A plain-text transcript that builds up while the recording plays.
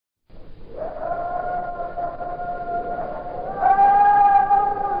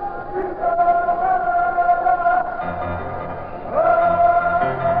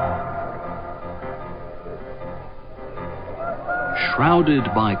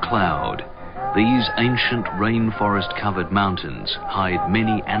Shrouded by cloud, these ancient rainforest-covered mountains hide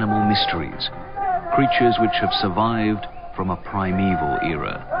many animal mysteries, creatures which have survived from a primeval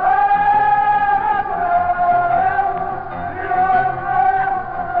era.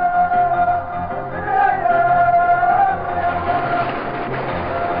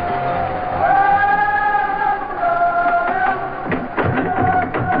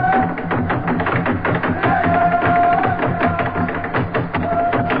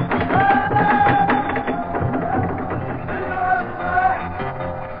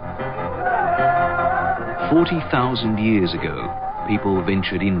 "40,000 years ago, people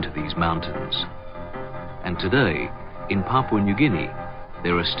ventured into these mountains. And today, in Papua New Guinea,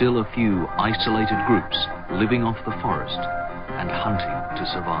 there are still a few isolated groups living off the forest and hunting to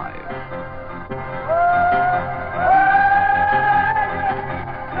survive."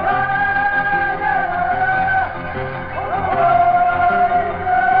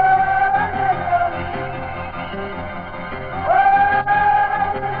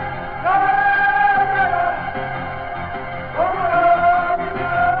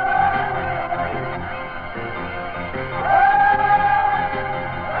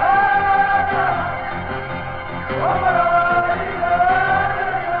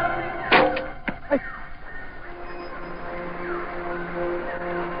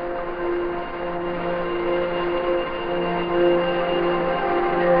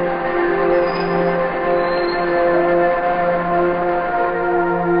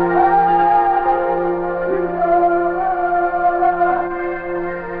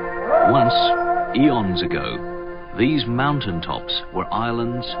 Eons ago, these mountaintops were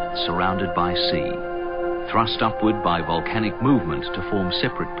islands surrounded by sea. Thrust upward by volcanic movement to form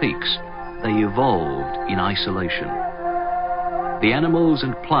separate peaks, they evolved in isolation. The animals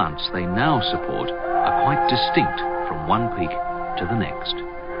and plants they now support are quite distinct from one peak to the next.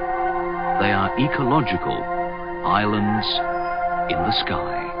 They are ecological islands in the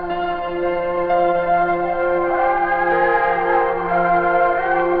sky.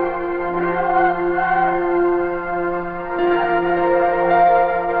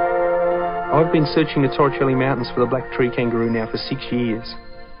 I've been searching the Torricelli Mountains for the Black Tree Kangaroo now for 6 years.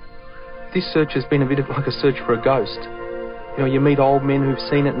 This search has been a bit like a search for a ghost. You know, you meet old men who've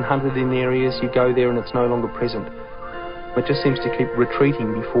seen it and hunted in areas, you go there and it's no longer present. It just seems to keep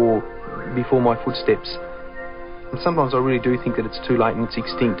retreating before my footsteps. And sometimes I really do think that it's too late and it's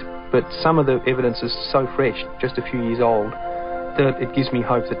extinct, but some of the evidence is so fresh, just a few years old, that it gives me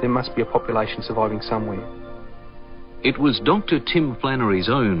hope that there must be a population surviving somewhere. It was Dr. Tim Flannery's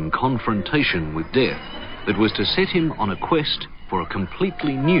own confrontation with death that was to set him on a quest for a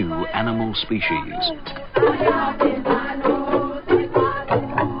completely new animal species.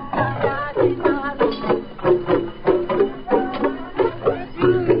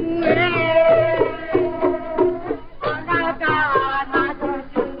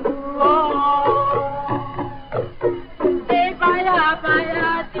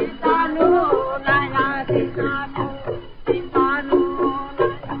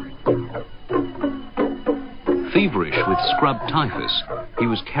 Feverish with scrub typhus, he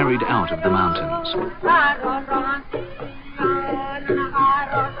was carried out of the mountains.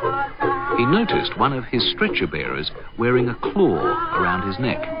 He noticed one of his stretcher bearers wearing a claw around his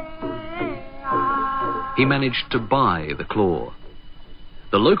neck. He managed to buy the claw.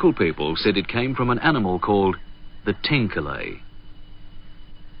 The local people said it came from an animal called the tenkele.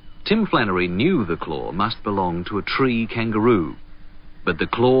 Tim Flannery knew the claw must belong to a tree kangaroo, but the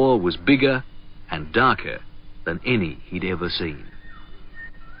claw was bigger and darker than any he'd ever seen.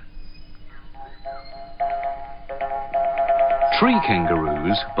 Tree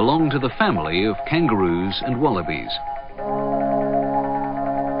kangaroos belong to the family of kangaroos and wallabies.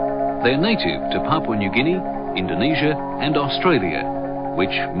 They're native to Papua New Guinea, Indonesia and Australia,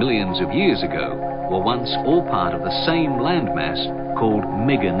 which millions of years ago were once all part of the same landmass called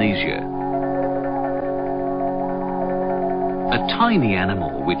Meganesia. A tiny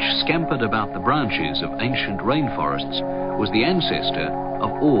animal which scampered about the branches of ancient rainforests was the ancestor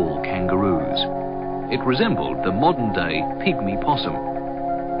of all kangaroos. It resembled the modern-day pygmy possum.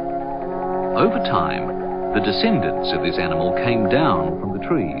 Over time, the descendants of this animal came down from the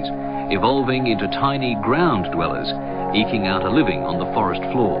trees, evolving into tiny ground dwellers, eking out a living on the forest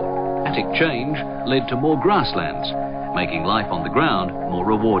floor. That exchange led to more grasslands, making life on the ground more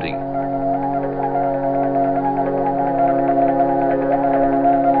rewarding.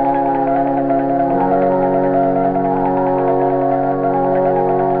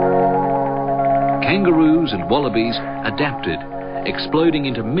 Kangaroos and wallabies adapted, exploding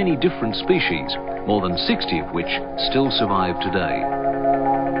into many different species, more than 60 of which still survive today.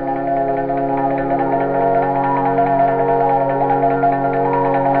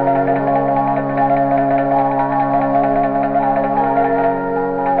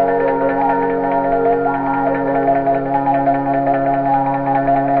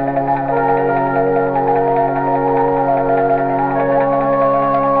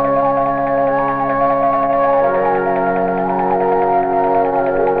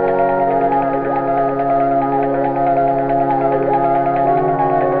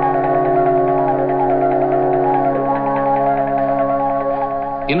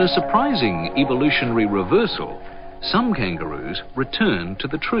 In a surprising evolutionary reversal, some kangaroos return to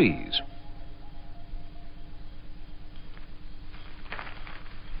the trees.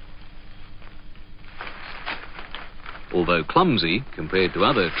 Although clumsy compared to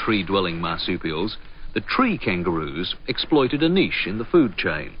other tree-dwelling marsupials, the tree kangaroos exploited a niche in the food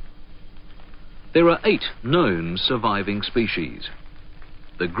chain. There are 8 known surviving species.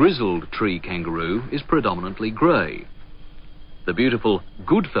 The grizzled tree kangaroo is predominantly grey. The beautiful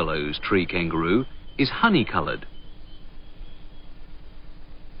Goodfellow's tree kangaroo is honey-coloured.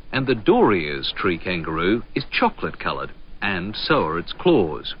 And the Doria's tree kangaroo is chocolate-coloured, and so are its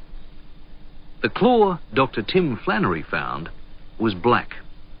claws. The claw Dr. Tim Flannery found was black.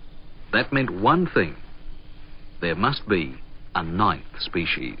 That meant one thing: there must be a 9th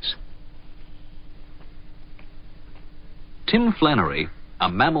species. Tim Flannery, a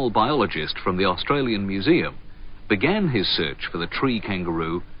mammal biologist from the Australian Museum, began his search for the tree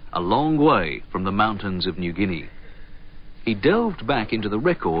kangaroo a long way from the mountains of New Guinea. He delved back into the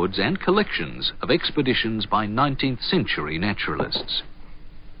records and collections of expeditions by 19th century naturalists.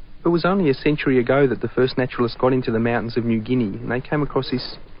 It was only a century ago that the first naturalists got into the mountains of New Guinea, and they came across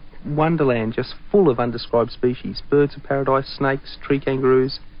this wonderland just full of undescribed species: birds of paradise, snakes, tree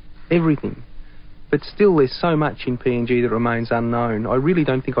kangaroos, everything. But still, there's so much in PNG that remains unknown. I really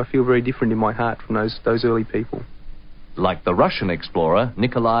don't think I feel very different in my heart from those early people. Like the Russian explorer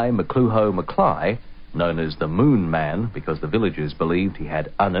Nikolai Makluho-Maklai, known as the Moon Man because the villagers believed he had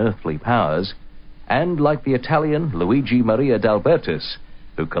unearthly powers, and like the Italian Luigi Maria d'Albertus,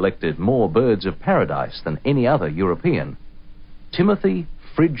 who collected more birds of paradise than any other European, Timothy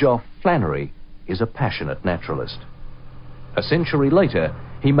Fridtjof Flannery is a passionate naturalist. A century later,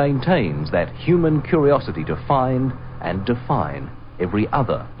 he maintains that human curiosity to find and define every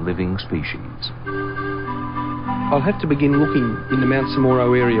other living species. I'll have to begin looking in the Mount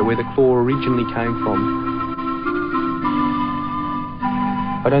Samoro area where the claw originally came from.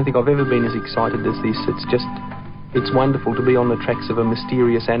 I don't think I've ever been as excited as this. It's wonderful to be on the tracks of a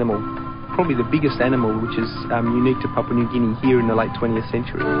mysterious animal. Probably the biggest animal, which is unique to Papua New Guinea here in the late 20th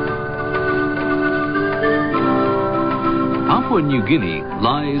century. Papua New Guinea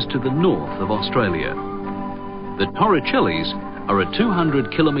lies to the north of Australia. The Torricellis are a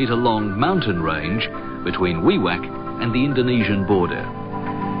 200-kilometre-long mountain range between Wewak and the Indonesian border.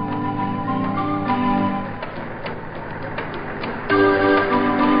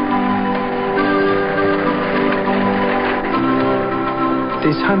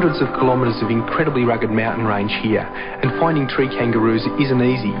 There's hundreds of kilometres of incredibly rugged mountain range here, and finding tree kangaroos isn't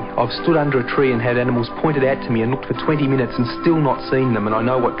easy. I've stood under a tree and had animals pointed out to me and looked for 20 minutes and still not seen them, and I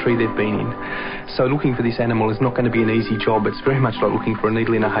know what tree they've been in. So looking for this animal is not going to be an easy job. It's very much like looking for a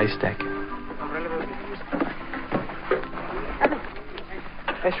needle in a haystack.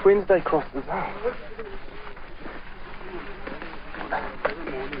 Ash Wednesday crosses.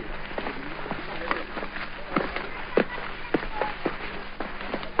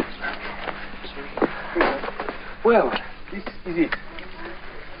 Well, this is it.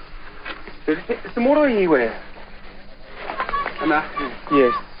 Some water anywhere? Anna?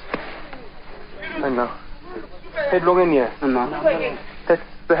 Yes. I know. Head long in here? No. That's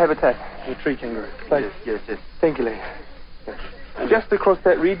the habitat of the tree kangaroo. Yes. Thank you, Lee. Just across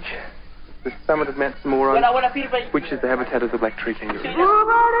that ridge, the summit of Mount Samoro, which is the habitat of the black tree kangaroo.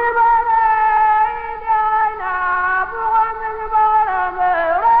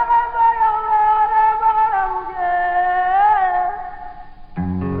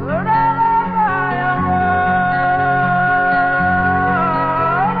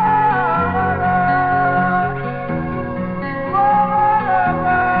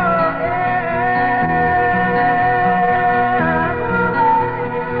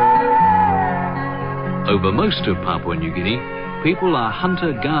 Over most of Papua New Guinea, people are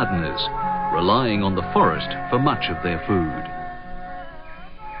hunter-gardeners, relying on the forest for much of their food.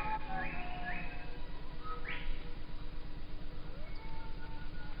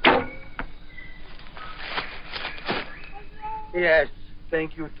 Yes,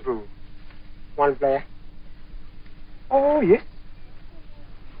 thank you, Drew. One player. Oh, yes.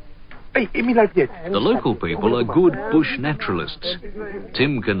 Hey, The local people are good bush naturalists.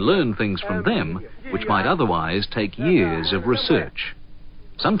 Tim can learn things from them which might otherwise take years of research.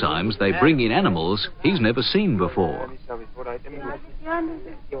 Sometimes they bring in animals he's never seen before.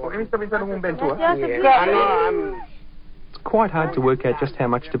 It's quite hard to work out just how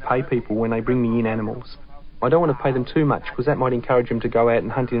much to pay people when they bring me in animals. I don't want to pay them too much because that might encourage them to go out and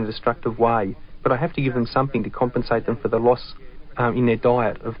hunt in a destructive way, but I have to give them something to compensate them for the loss in their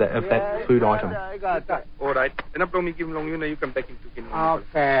diet of that food item. All right. And I'm going to give him long, you come back into Guinea.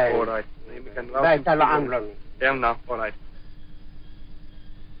 Okay. All right. Now. All right.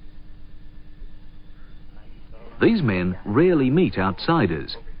 These men rarely meet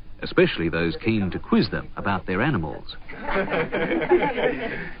outsiders, especially those keen to quiz them about their animals.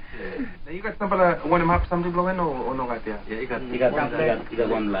 You got one map something blowing or no got there? Yeah, you got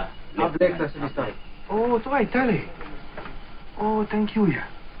one left. Oh, tell it. Oh, thank you.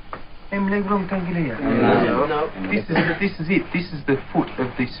 I'm leg long, thank you. This is it. This is the foot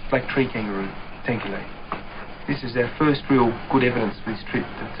of this Black Tree Kangaroo. Thank you. This is our first real good evidence for this trip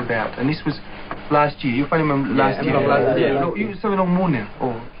that's about. And this was last year. You found him last year? Yeah. No, you saw it long more now.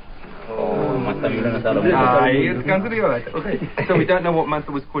 So we don't know what month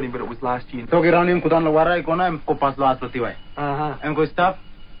it was caught in, but it was last year. So get on him, put on the water, I'm copas last with you. I'm going to stop.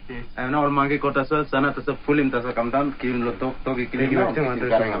 Yes. I'm now monkey quota, Sana to full him to come down, kill the togi killing.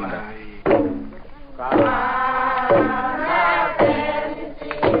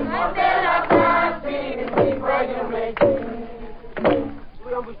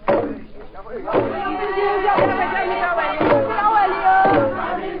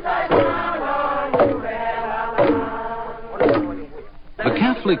 The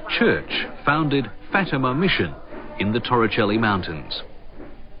Catholic Church founded Fatima Mission in the Torricelli Mountains.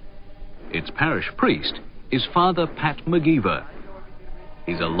 Its parish priest is Father Pat McGeever.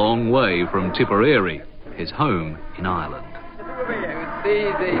 He's a long way from Tipperary, his home in Ireland. You see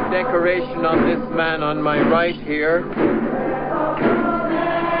the decoration on this man on my right here.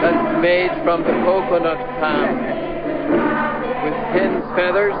 That's made from the coconut palm with hen's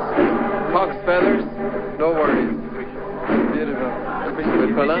feathers, cock's feathers, no worries. Beautiful.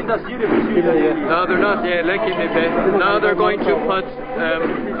 Good fella. No, they're not yet. Now they're going to put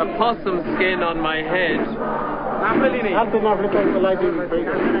a possum skin on my head.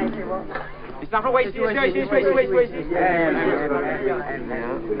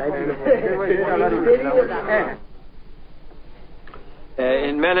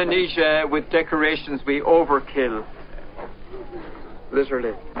 In Melanesia, with decorations, we overkill.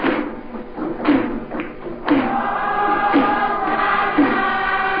 Literally.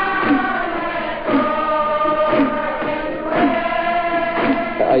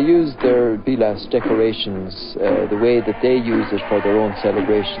 I use their Bilas decorations the way that they use it for their own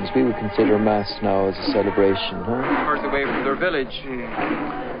celebrations. We would consider Mass now as a celebration. Hours away from their village,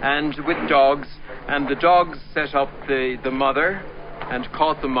 and with dogs, and the dogs set up the mother and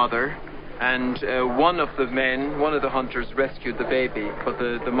caught the mother, and one of the hunters rescued the baby, but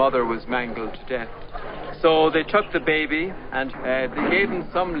the mother was mangled to death. So they took the baby and they gave him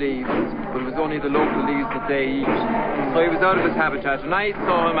some leaves, but it was only the local leaves that they eat. So he was out of his habitat, and I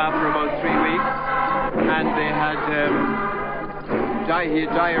saw him after about 3 weeks, and they had he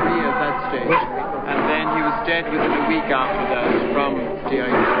had diarrhea at that stage, and then he was dead within a week after that from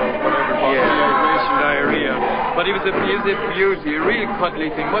dehydration, diarrhea. But he was a beauty, a real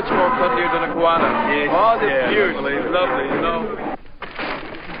cuddly thing, much more cuddlier than a koala. Yes. Oh, this beauty, lovely, you know.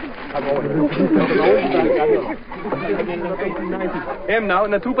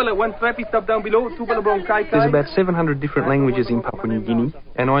 There's about 700 different languages in Papua New Guinea,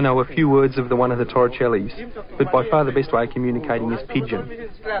 and I know a few words of the one of the Torricellis, but by far the best way of communicating is pidgin.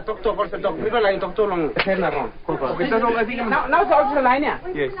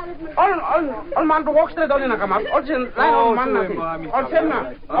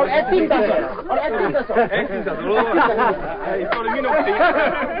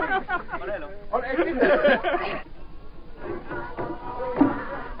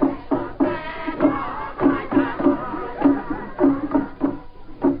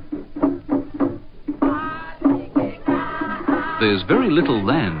 There's very little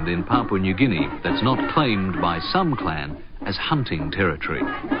land in Papua New Guinea that's not claimed by some clan as hunting territory.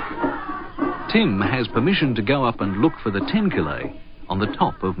 Tim has permission to go up and look for the tenkile on the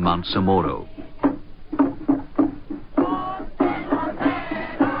top of Mount Samoro.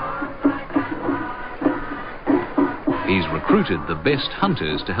 He's recruited the best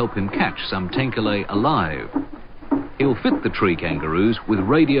hunters to help him catch some tenkile alive. He'll fit the tree kangaroos with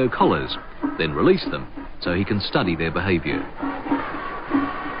radio collars then release them so he can study their behaviour.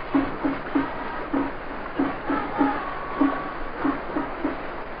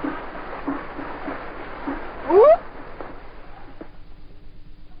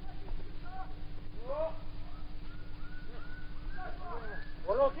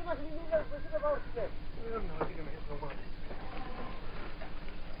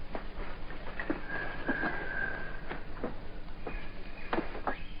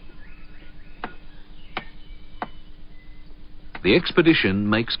 The expedition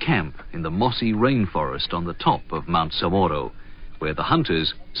makes camp in the mossy rainforest on the top of Mount Somoro, where the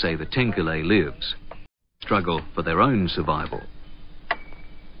hunters say the tenkile lives, struggle for their own survival.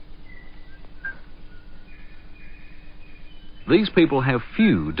 These people have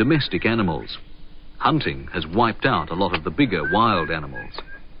few domestic animals. Hunting has wiped out a lot of the bigger wild animals.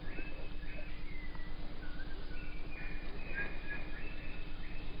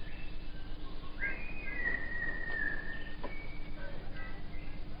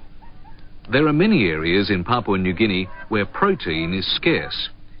 There are many areas in Papua New Guinea where protein is scarce,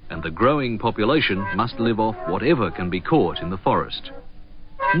 and the growing population must live off whatever can be caught in the forest.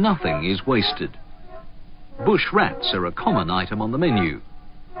 Nothing is wasted. Bush rats are a common item on the menu.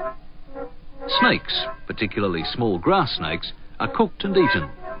 Snakes, particularly small grass snakes, are cooked and eaten.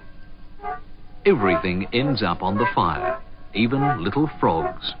 Everything ends up on the fire, even little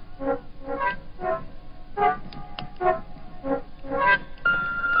frogs.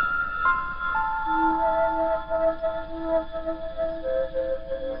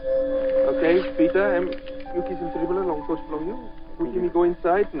 Okay, Peter, you kiss him terrible long coach from you. Would you go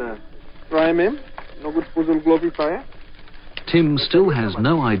inside now? Try him. No good puzzle globby fire. Tim still has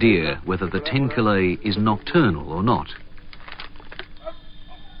no idea whether the tenkile is nocturnal or not.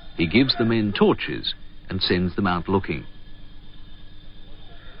 He gives the men torches and sends them out looking.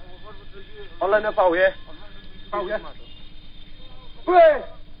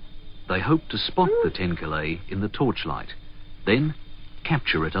 They hope to spot the tenkile in the torchlight, then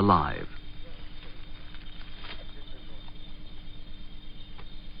capture it alive.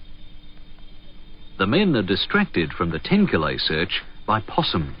 The men are distracted from the tenkile search by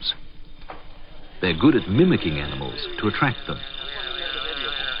possums. They're good at mimicking animals to attract them.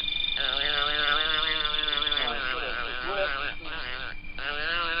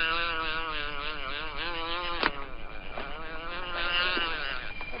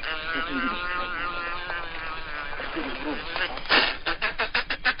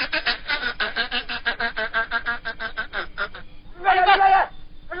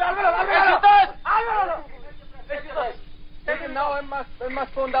 I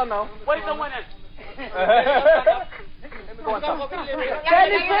must phone down now. What is the one?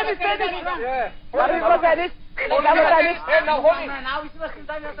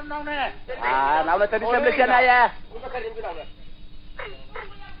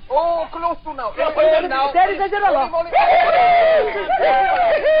 Oh, close to now.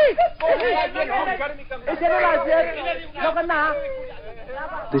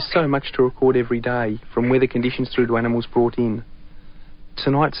 There's so much to record every day, from weather conditions through to animals brought in.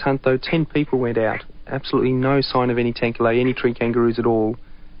 Tonight's hunt, though, 10 people went out. Absolutely no sign of any tenkile, any tree kangaroos at all,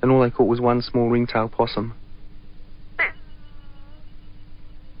 and all they caught was one small ringtail possum.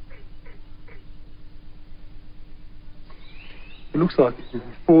 It looks like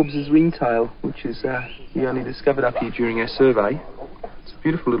Forbes's ringtail, which is he only discovered up here during our survey. It's a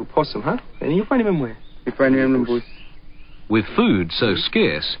beautiful little possum, huh? And you find him where? You find him in the bush. With food so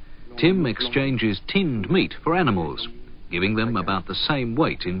scarce, Tim exchanges tinned meat for animals, giving them about the same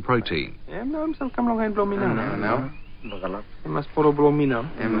weight in protein.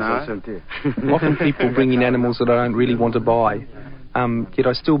 Often people bring in animals that I don't really want to buy, yet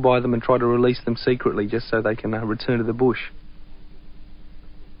I still buy them and try to release them secretly just so they can return to the bush.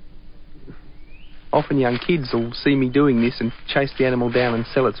 Often young kids will see me doing this and chase the animal down and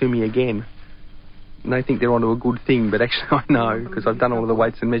sell it to me again. And they think they're onto a good thing, but actually I know, because I've done all of the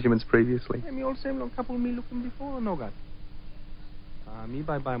weights and measurements previously.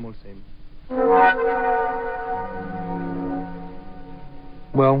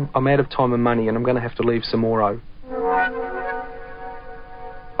 Well, I'm out of time and money, and I'm going to have to leave Somoro.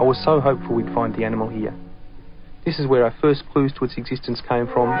 I was so hopeful we'd find the animal here. This is where our first clues to its existence came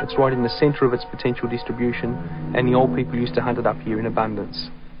from. It's right in the centre of its potential distribution, and the old people used to hunt it up here in abundance.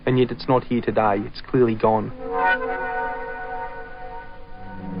 And yet it's not here today. It's clearly gone.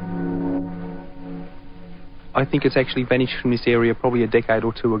 I think it's actually vanished from this area probably a decade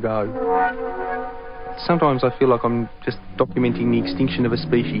or two ago. Sometimes I feel like I'm just documenting the extinction of a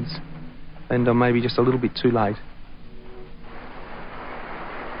species, and I'm maybe just a little bit too late.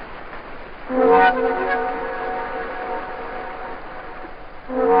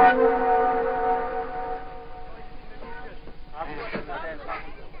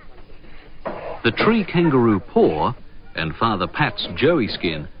 The tree kangaroo paw and Father Pat's joey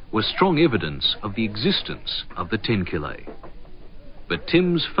skin were strong evidence of the existence of the tenkile. But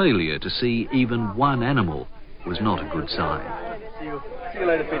Tim's failure to see even one animal was not a good sign. See you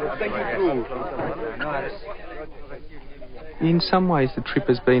later, Peter. Thank you. In some ways the trip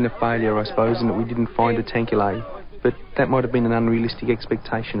has been a failure, I suppose, in that we didn't find a tenkile, but that might have been an unrealistic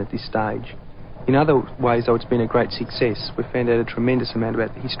expectation at this stage. In other ways, though, it's been a great success. We've found out a tremendous amount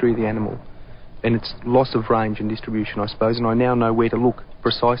about the history of the animal and its loss of range and distribution, I suppose, and I now know where to look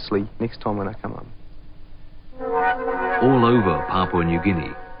precisely next time when I come up. All over Papua New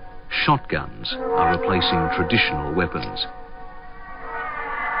Guinea, shotguns are replacing traditional weapons.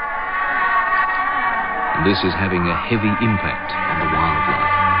 And this is having a heavy impact on the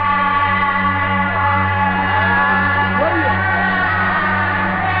wildlife.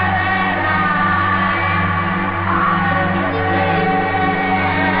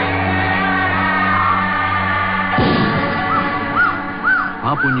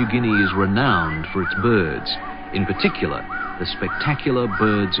 Papua New Guinea is renowned for its birds, in particular the spectacular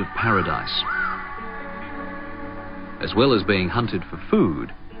birds of paradise. As well as being hunted for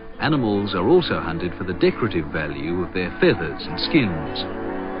food, animals are also hunted for the decorative value of their feathers and skins.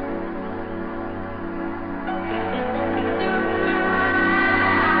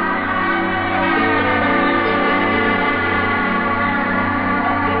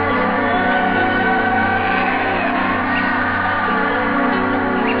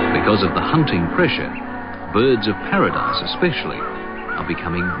 Because of the hunting pressure, birds of paradise especially are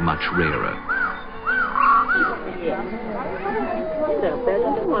becoming much rarer.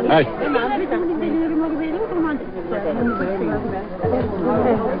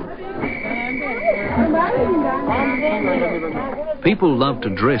 People love to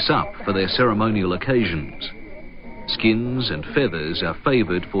dress up for their ceremonial occasions. Skins and feathers are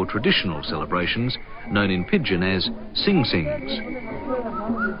favoured for traditional celebrations known in Pidgin as sing-sings.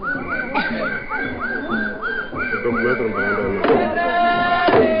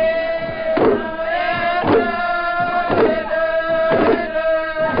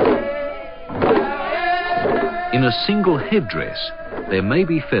 In a single headdress, there may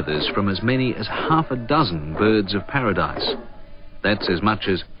be feathers from as many as half a dozen birds of paradise. That's as much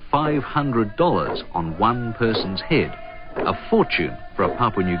as $500 on one person's head, a fortune for a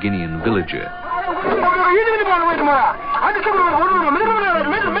Papua New Guinean villager.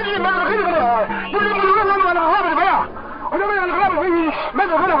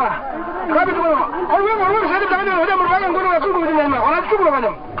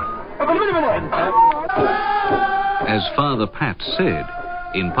 As Father Pat said,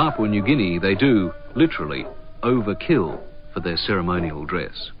 in Papua New Guinea they do, literally, overkill for their ceremonial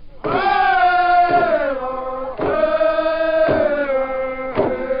dress.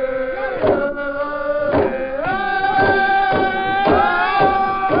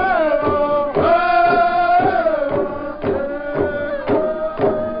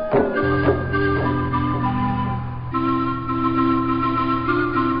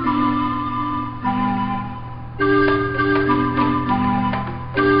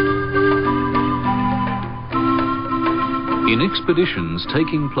 In expeditions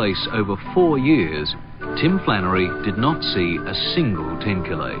taking place over 4 years, Tim Flannery did not see a single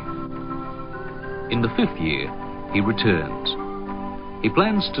tenkile. In the 5th year, he returns. He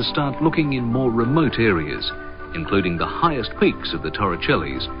plans to start looking in more remote areas, including the highest peaks of the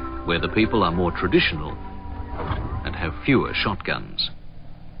Torricellis, where the people are more traditional and have fewer shotguns.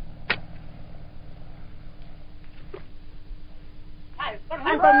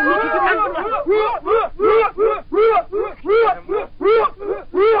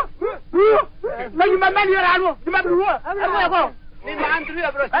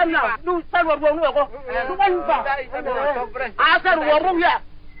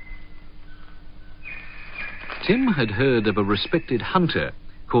 Tim had heard of a respected hunter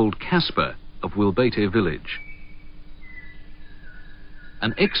called Casper of Wilbete village.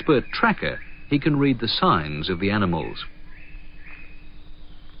 An expert tracker, he can read the signs of the animals.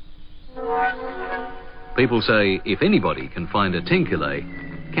 People say if anybody can find a tenkile,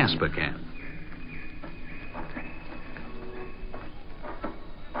 Casper can.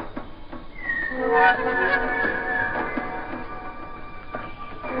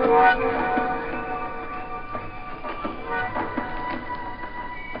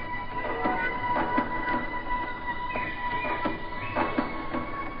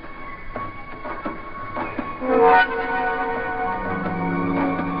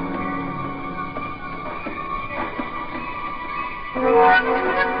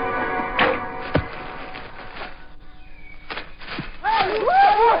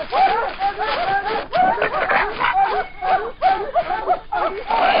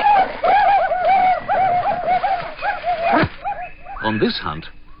 On this hunt,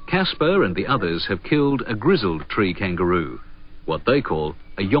 Casper and the others have killed a grizzled tree kangaroo, what they call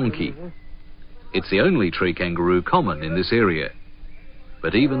a yonkie. It's the only tree kangaroo common in this area.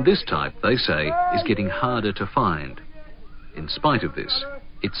 But even this type, they say, is getting harder to find. In spite of this,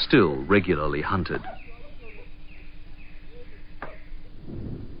 it's still regularly hunted.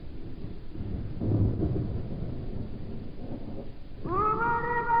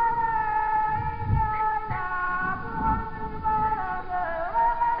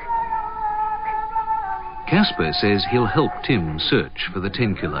 Casper says he'll help Tim search for the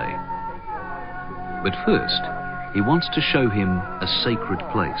tenkile. But first, he wants to show him a sacred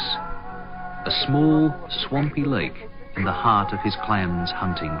place. A small, swampy lake in the heart of his clan's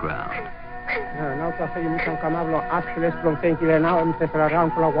hunting ground.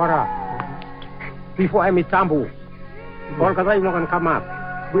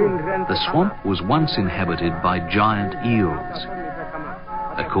 The swamp was once inhabited by giant eels.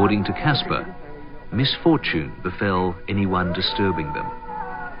 According to Casper, misfortune befell anyone disturbing them.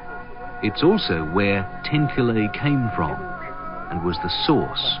 It's also where tenkile came from and was the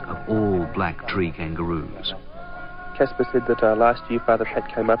source of all black tree kangaroos. Casper said that last year Father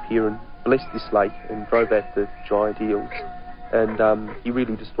Pat came up here and blessed this lake and drove out the giant eels, and he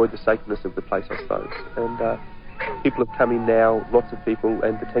really destroyed the sacredness of the place, I suppose. And people have come in now, lots of people,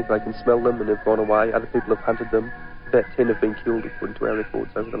 and the tenkile can smell them and have gone away. Other people have hunted them. About 10 have been killed according to our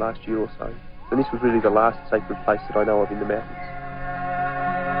records over the last year or so. And this was really the last sacred place that I know of in the mountains.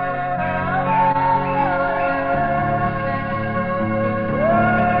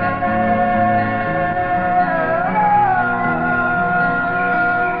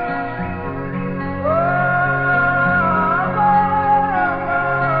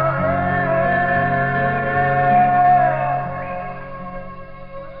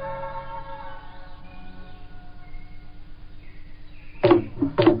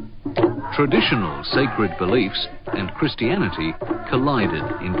 Traditional sacred beliefs and Christianity collided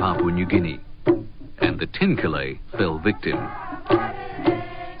in Papua New Guinea, and the tenkile fell victim.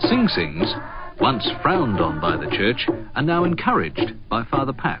 Sing-sings, once frowned on by the church, are now encouraged by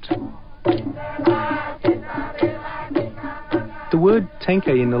Father Pat. The word tanke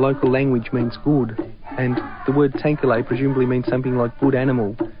in the local language means good, and the word tenkile presumably means something like good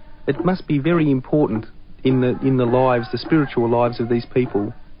animal. It must be very important in the lives, the spiritual lives of these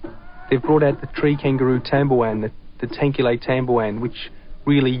people. They've brought out the tree kangaroo tamboan, the tenkile tamboan, which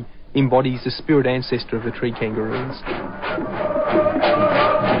really embodies the spirit ancestor of the tree kangaroos.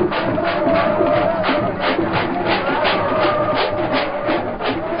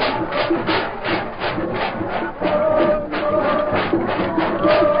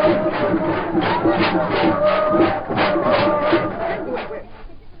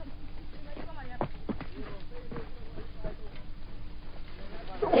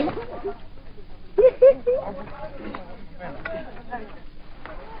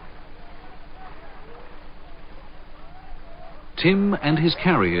 Tim and his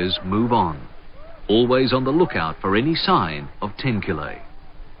carriers move on, always on the lookout for any sign of tenkile.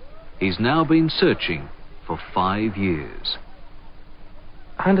 He's now been searching for 5 years.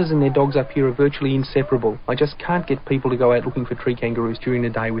 Hunters and their dogs up here are virtually inseparable. I just can't get people to go out looking for tree kangaroos during the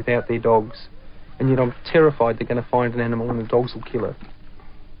day without their dogs. And yet I'm terrified they're going to find an animal and the dogs will kill it.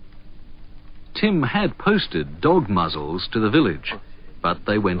 Tim had posted dog muzzles to the village, but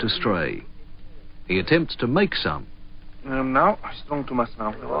they went astray. He attempts to make some. Now, strong too much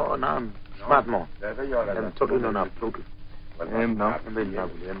now. Oh, no, smart more. I'm totally not totally. Now.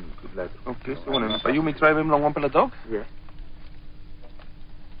 Okay, so you may try him long one for the dog? Yeah.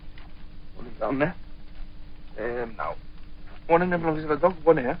 Down there. Now. One of them belongs to the dog,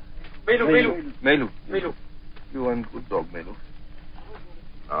 one here. Melu. You are a good dog, Melu.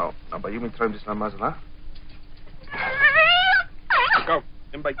 Now, but you may try this muzzle, huh? Go,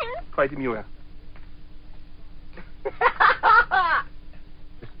 and bite. Quite him you are. Let's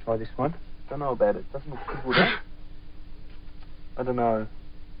try this one. Don't know about it. Doesn't look good, eh? I don't know.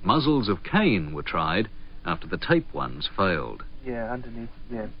 Muzzles of cane were tried after the tape ones failed. Yeah, underneath,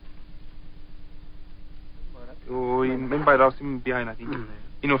 yeah. Oh, in by last him behind, I think.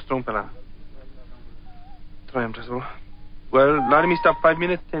 You know, strong fella. Try him, Tresol. Well, let me stop 5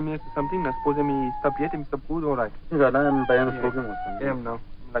 minutes, 10 minutes or something. I suppose let me stop yet, him stop good, all right. Yeah, I'm by a program. Yeah, no.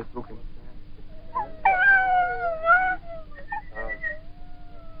 Like looking.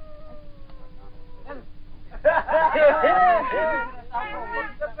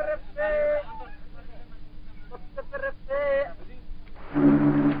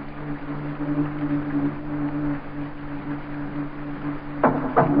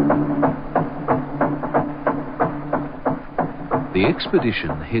 expedition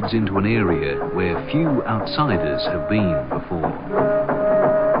heads into an area where few outsiders have been before.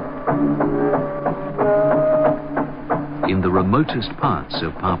 In the remotest parts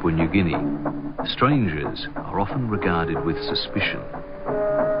of Papua New Guinea, strangers are often regarded with suspicion.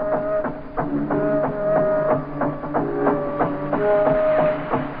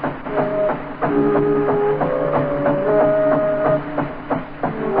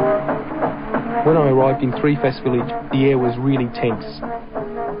 When I arrived in Typhus village, the air was really tense.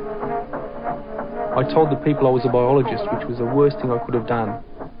 I told the people I was a biologist, which was the worst thing I could have done.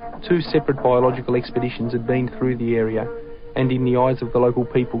 2 separate biological expeditions had been through the area, and in the eyes of the local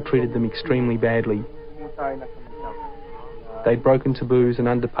people treated them extremely badly. They'd broken taboos and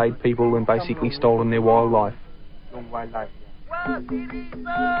underpaid people and basically stolen their wildlife.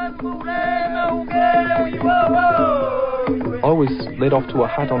 I was led off to a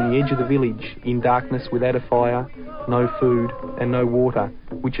hut on the edge of the village, in darkness, without a fire, no food and no water,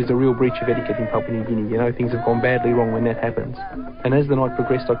 which is a real breach of etiquette in Papua New Guinea. You know, things have gone badly wrong when that happens. And as the night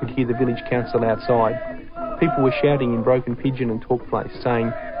progressed, I could hear the village council outside. People were shouting in broken pidgin and talk place,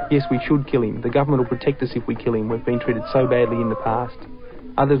 saying, yes, we should kill him. The government will protect us if we kill him. We've been treated so badly in the past.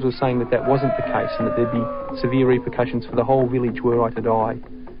 Others were saying that that wasn't the case and that there'd be severe repercussions for the whole village were I to die.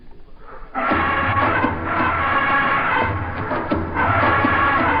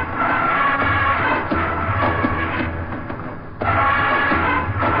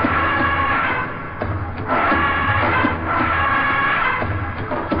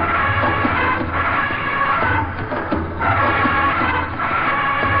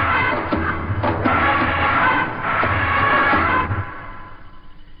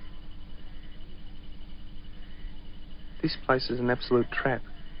 This place is an absolute trap.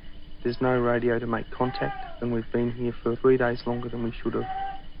 There's no radio to make contact, and we've been here for 3 days longer than we should have.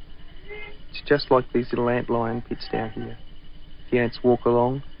 It's just like these little ant lion pits down here. The ants walk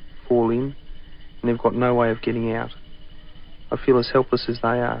along, fall in, and they've got no way of getting out. I feel as helpless as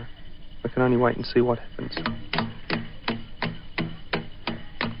they are. I can only wait and see what happens.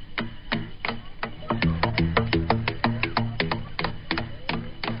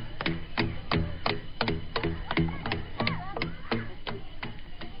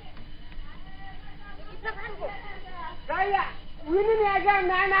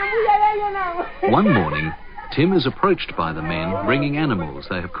 One morning, Tim is approached by the men bringing animals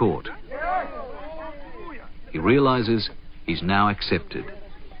they have caught. He realises he's now accepted.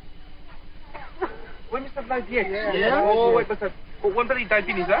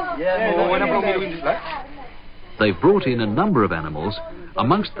 They've brought in a number of animals,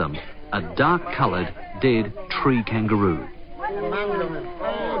 amongst them a dark-coloured dead tree kangaroo.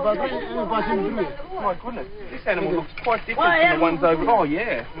 My goodness, this animal looks quite different from the ones over. Oh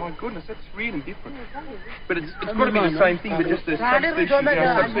yeah, my goodness, that's really different. But it's got to be the same thing, but just a subspecies,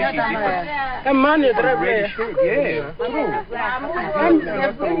 subspecies different. Really should, yeah.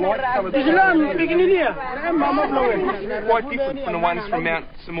 Quite different from the ones from Mount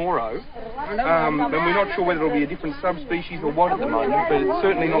Samoro. And we're not sure whether it'll be a different subspecies or what at the moment, but it's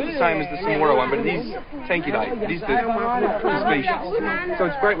certainly not the same as the Samoro one, but it is Tankidate. It is the species. So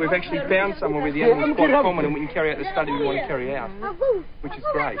it's great, we've actually found somewhere where the animal is quite common and we can carry out the study we want to carry out, which is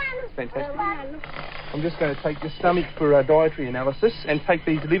great. It's fantastic. I'm just going to take the stomach for dietary analysis and take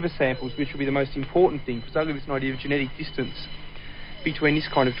these liver samples, which will be the most important thing, because they'll give us an idea of genetic distance between this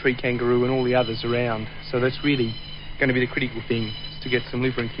kind of tree kangaroo and all the others around. So that's really going to be the critical thing, is to get some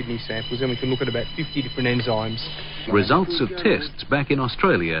liver and kidney samples, then we can look at about 50 different enzymes. Results of tests back in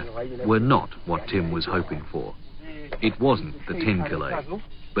Australia were not what Tim was hoping for. It wasn't the tenkile,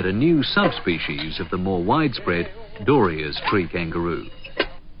 but a new subspecies of the more widespread delirious tree kangaroo.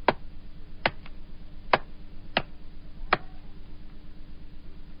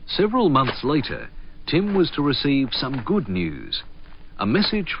 Several months later, Tim was to receive some good news. A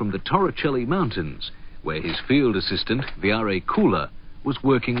message from the Torricelli Mountains, where his field assistant, Viare Kula, was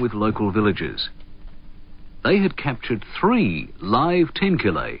working with local villagers. They had captured 3 live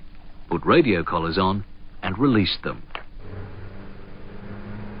tenkile, put radio collars on, and released them.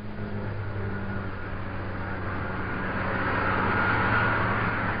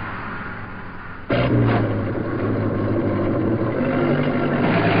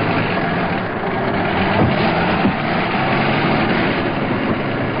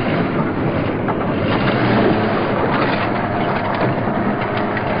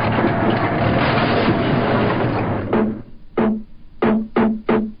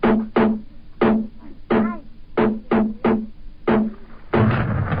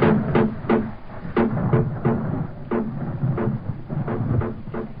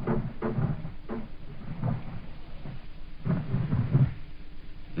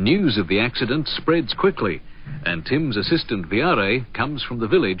 News of the accident spreads quickly, and Tim's assistant Viare comes from the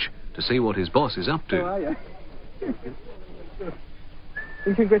village to see what his boss is up to. How are you?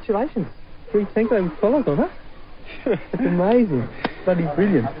 And congratulations. 3 tango with collars on it. It's amazing. Bloody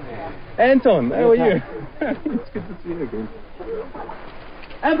brilliant. Anton, how are you? It's good to see you again.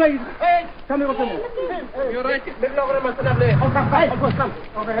 Hey, come here, come here. You're right.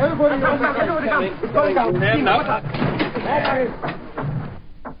 Okay, everybody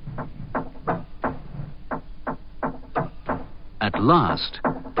At last,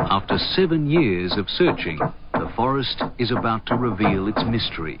 after 7 years of searching, the forest is about to reveal its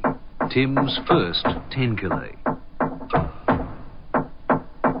mystery. Tim's first tenkele.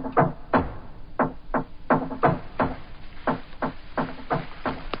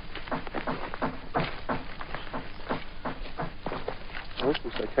 Oh, this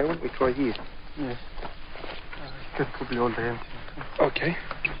looks okay. Why don't we try here? Yes. It could be all day. Okay.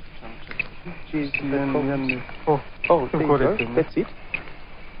 Jeez, Oh, there you go. That's it.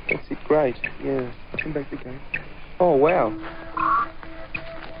 That's it. Great. Yeah. Come back again. Oh, wow.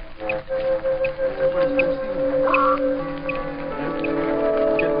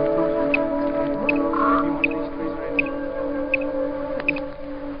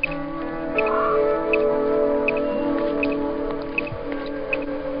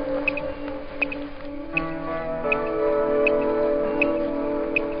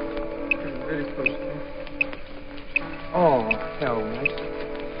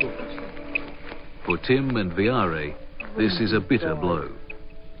 For Tim and Viare, this is a bitter blow.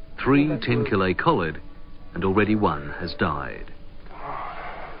 3 tenkele collared, and already 1 has died.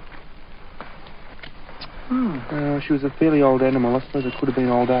 She was a fairly old animal. I suppose it could have been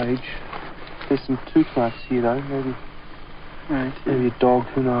old age. There's some tooth marks here, though. Maybe a dog.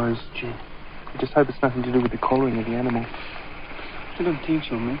 Who knows? Gee. I just hope it's nothing to do with the collaring of the animal. I don't think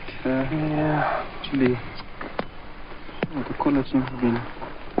so, mate. Yeah. Actually, the collar seems to be...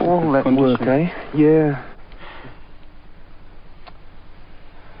 All that work, eh? Yeah.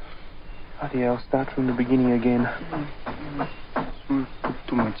 Bloody hell, start from the beginning again. We put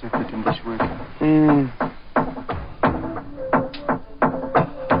too much effort in this work.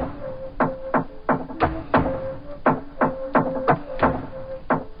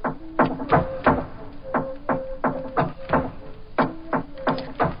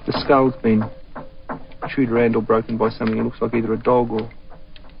 The skull's been chewed around or broken by something. It looks like either a dog or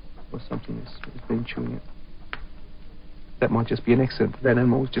something has been chewing it. That might just be an accident. That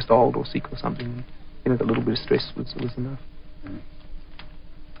animal was just old or sick or something. You know, that little bit of stress was enough. I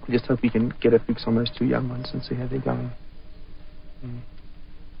just hope we can get a fix on those 2 young ones and see how they're going.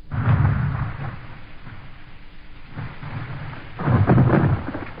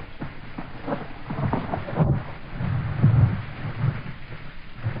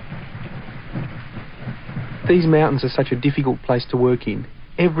 These mountains are such a difficult place to work in.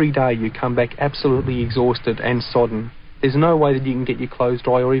 Every day you come back absolutely exhausted and sodden. There's no way that you can get your clothes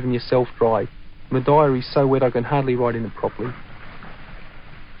dry or even yourself dry. My diary's so wet I can hardly write in it properly.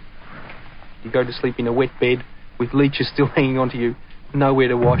 You go to sleep in a wet bed with leeches still hanging onto you, nowhere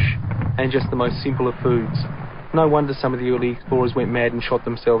to wash, and just the most simple of foods. No wonder some of the early explorers went mad and shot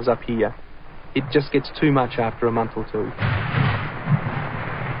themselves up here. It just gets too much after a month or 2.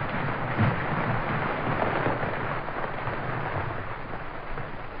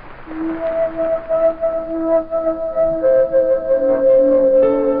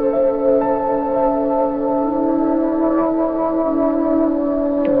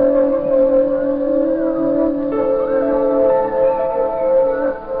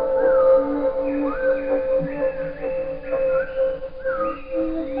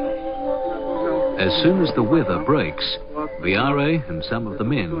 As soon as the weather breaks, Viare and some of the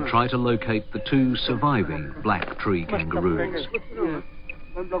men try to locate the 2 surviving Black Tree Kangaroos.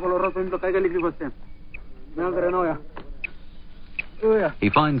 He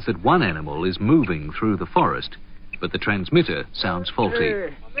finds that one animal is moving through the forest, but the transmitter sounds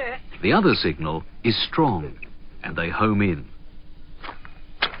faulty. The other signal is strong, and they home in.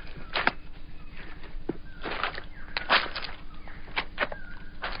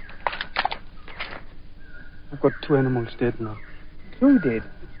 I've got 2 animals dead now. 2 dead?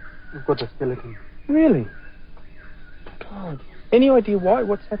 We've got a skeleton. Really? God. Any idea why?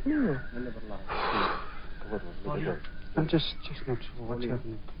 What's happening? Or? I'm just not sure what's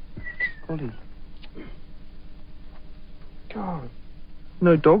happening. Golly. God.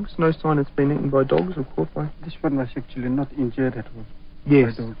 No dogs? No sign it's been eaten by dogs or caught by? This one was actually not injured at all.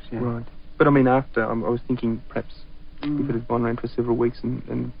 Yes, by dogs, yeah. Right. But I mean, after, I was thinking perhaps if it had gone around for several weeks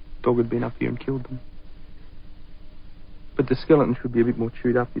and dog had been up here and killed them. But the skeleton should be a bit more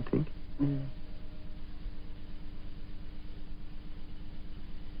chewed up, you'd think.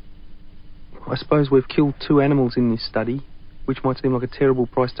 I suppose we've killed 2 animals in this study, which might seem like a terrible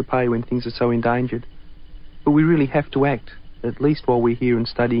price to pay when things are so endangered. But we really have to act, at least while we're here and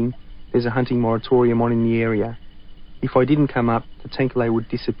studying. There's a hunting moratorium on in the area. If I didn't come up, the tenkile would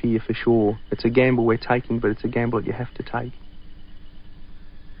disappear for sure. It's a gamble we're taking, but it's a gamble that you have to take.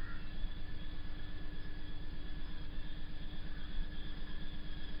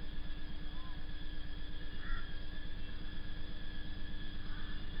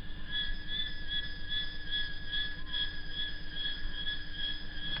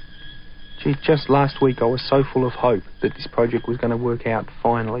 Gee, just last week I was so full of hope that this project was going to work out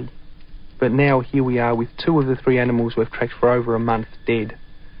finally. But now here we are with 2 of the 3 animals we've tracked for over a month dead.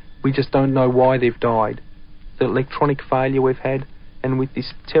 We just don't know why they've died. The electronic failure we've had, and with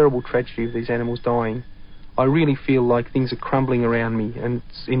this terrible tragedy of these animals dying, I really feel like things are crumbling around me, and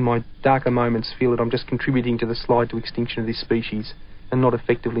in my darker moments feel that I'm just contributing to the slide to extinction of this species and not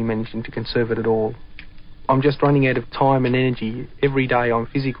effectively managing to conserve it at all. I'm just running out of time and energy. Every day I'm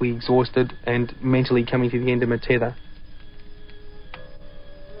physically exhausted and mentally coming to the end of my tether.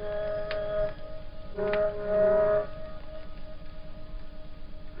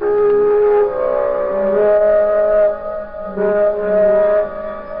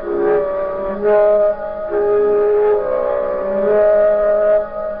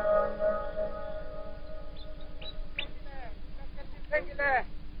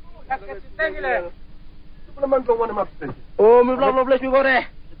 Oh, we blow bless me go there.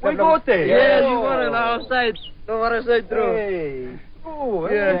 We go there? Yes, you go there outside. Don't worry, side through. Hey. Oh,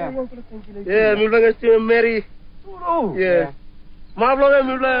 yeah. Yeah, we blow to Mary. Oh, yeah.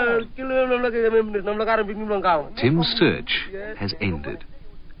 Tim's search has ended.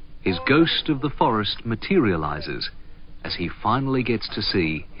 His ghost of the forest materialises as he finally gets to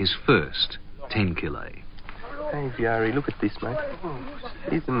see his first tenkile. Hey, Viari, look at this, mate.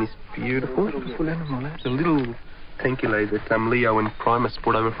 Isn't this beautiful? Beautiful animal, eh? It's a little tenkile that Leo and Primus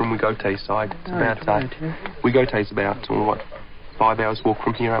brought over from Wigote's side. It's about, Wigote's about, 5 hours walk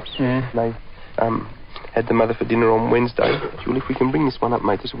from here up. Yeah. They had the mother for dinner on Wednesday. Julie, if we can bring this one up,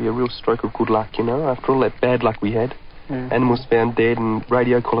 mate, this will be a real stroke of good luck, you know, after all that bad luck we had. Yeah. Animals found dead and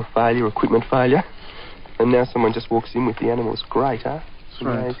radio collar failure, equipment failure. And now someone just walks in with the animals. Great, huh? It's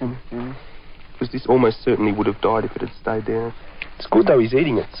amazing. Yeah. Because this almost certainly would have died if it had stayed there. It's good, though, he's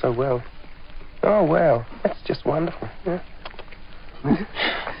eating it so well. Oh, wow. That's just wonderful. Yeah.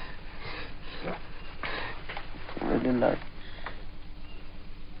 Really nice.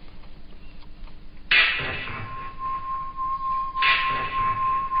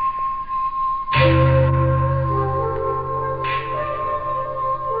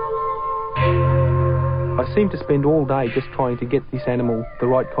 I seem to spend all day just trying to get this animal the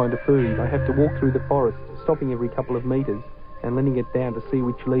right kind of food. I have to walk through the forest, stopping every couple of metres and letting it down to see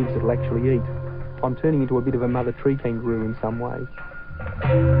which leaves it'll actually eat. I'm turning into a bit of a mother tree kangaroo in some way.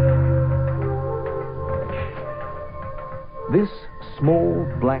 This small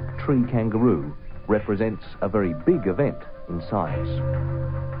black tree kangaroo represents a very big event in science.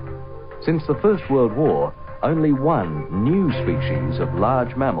 Since the First World War, only one new species of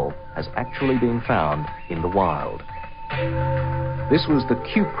large mammal has actually been found in the wild. This was the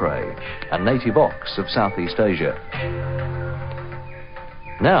cupray, a native ox of Southeast Asia.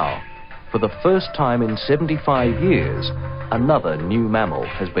 Now, for the first time in 75 years, another new mammal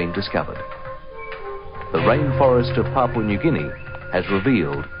has been discovered. The rainforest of Papua New Guinea has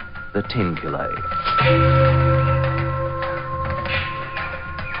revealed the tenkile.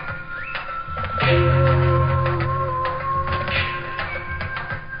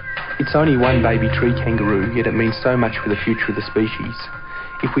 It's only one baby tree kangaroo, yet it means so much for the future of the species.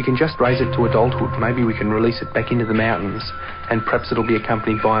 If we can just raise it to adulthood, maybe we can release it back into the mountains, and perhaps it'll be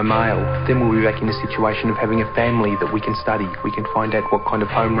accompanied by a male. Then we'll be back in the situation of having a family that we can study. We can find out what kind of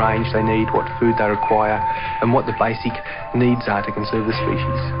home range they need, what food they require, and what the basic needs are to conserve the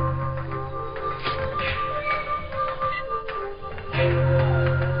species.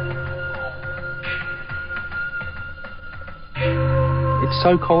 It's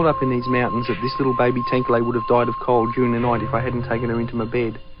so cold up in these mountains that this little baby tenkile would have died of cold during the night if I hadn't taken her into my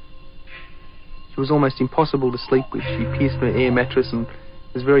bed. She was almost impossible to sleep with. She pierced my air mattress and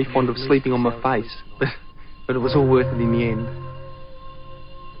was very fond of sleeping on my face, but it was all worth it in the end.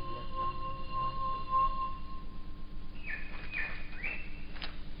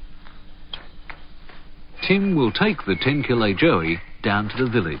 Tim will take the tenkile Joey down to the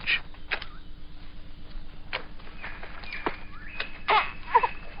village.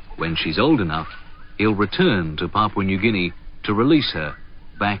 When she's old enough, he'll return to Papua New Guinea to release her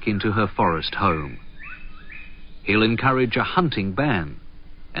back into her forest home. He'll encourage a hunting ban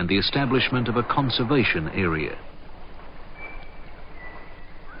and the establishment of a conservation area.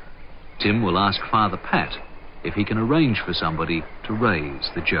 Tim will ask Father Pat if he can arrange for somebody to raise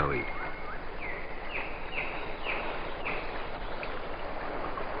the joey.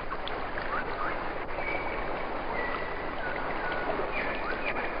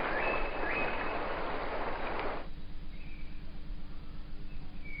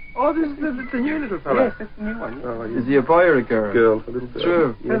 Oh, this is the new little fella. Yes, that's the new one. Oh, is he a boy or a girl? Girl, a little girl.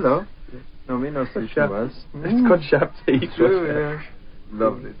 True. Yes. Hello. Yes. No, me no such Sharp. was. It's got sharp teeth. True, yeah.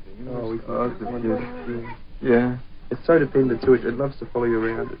 Lovely. Oh, that's beautiful. Yeah. It's so dependent to it. It loves to follow you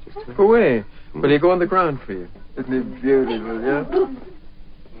around. It just. Go away. Will he go on the ground for you? Isn't it beautiful, yeah?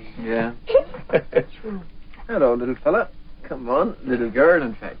 Yeah. Hello, little fella. Come on. Little girl,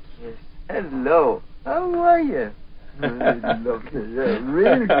 in fact. Yes. Hello. How are you? Lovely, yeah.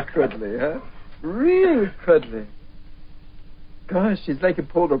 Real cuddly, huh? Real cuddly. Gosh, he's like a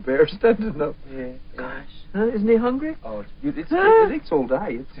polar bear standing up. Yeah. Gosh. Huh? Isn't he hungry? Oh, it's all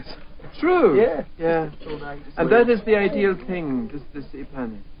day. It's true. Yeah. Yeah. It's all day. And that is the ideal thing, this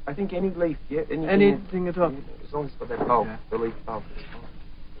planet. I think any leaf, yeah. Anything at all. As long as it's got that bulb, Yeah. the leaf bulb.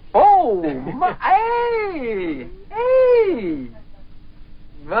 Oh, my, hey! Hey!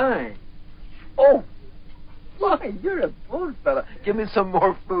 My. Oh! My, you're a bold fella. Give me some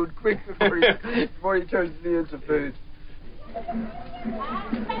more food, quick, before he turns me into food.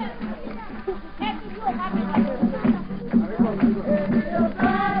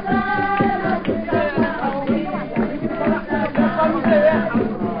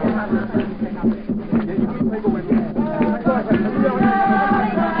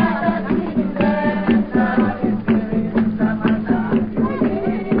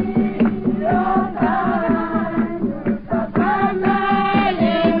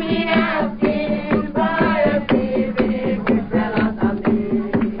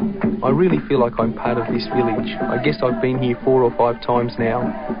 I really feel like I'm part of this village. I guess I've been here 4 or 5 times now,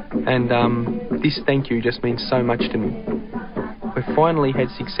 and this thank you just means so much to me. We've finally had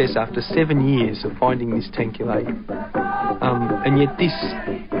success after 7 years of finding this tankulate, and yet this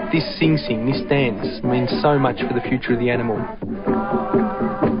sing-sing, this dance, means so much for the future of the animal.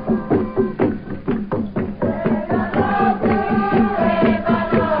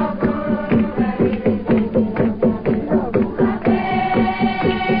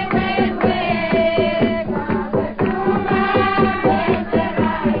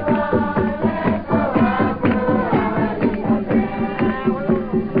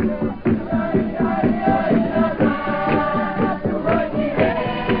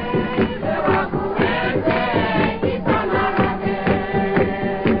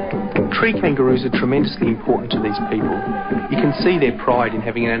 Tree kangaroos are tremendously important to these people. You can see their pride in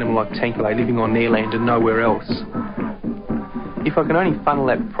having an animal like tankulate living on their land and nowhere else. If I can only funnel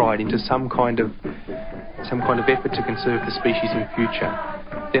that pride into some kind of effort to conserve the species in future,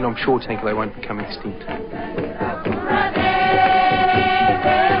 then I'm sure tankulate won't become extinct.